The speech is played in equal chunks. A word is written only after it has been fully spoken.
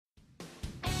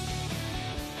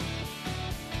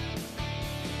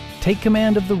Take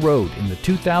command of the road in the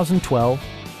 2012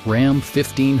 Ram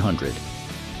 1500.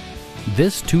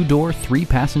 This two-door,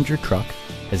 three-passenger truck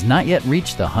has not yet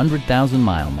reached the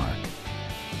 100,000-mile mark.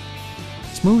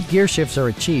 Smooth gear shifts are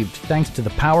achieved thanks to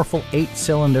the powerful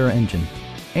 8-cylinder engine.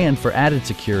 And for added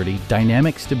security,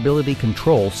 dynamic stability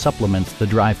control supplements the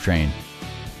drivetrain.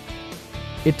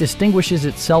 It distinguishes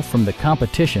itself from the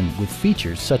competition with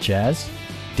features such as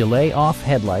delay-off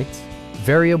headlights,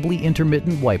 variably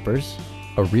intermittent wipers,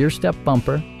 a rear step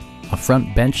bumper, a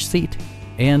front bench seat,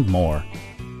 and more.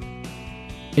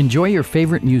 Enjoy your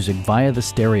favorite music via the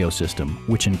stereo system,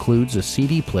 which includes a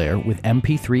CD player with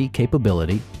MP3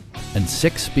 capability and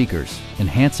 6 speakers,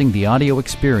 enhancing the audio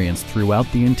experience throughout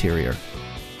the interior.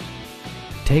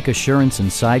 Take assurance in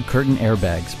side curtain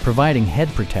airbags, providing head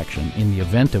protection in the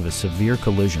event of a severe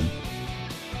collision.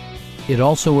 It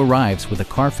also arrives with a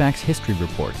Carfax history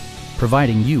report,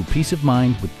 providing you peace of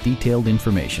mind with detailed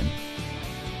information.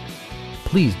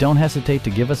 Please don't hesitate to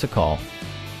give us a call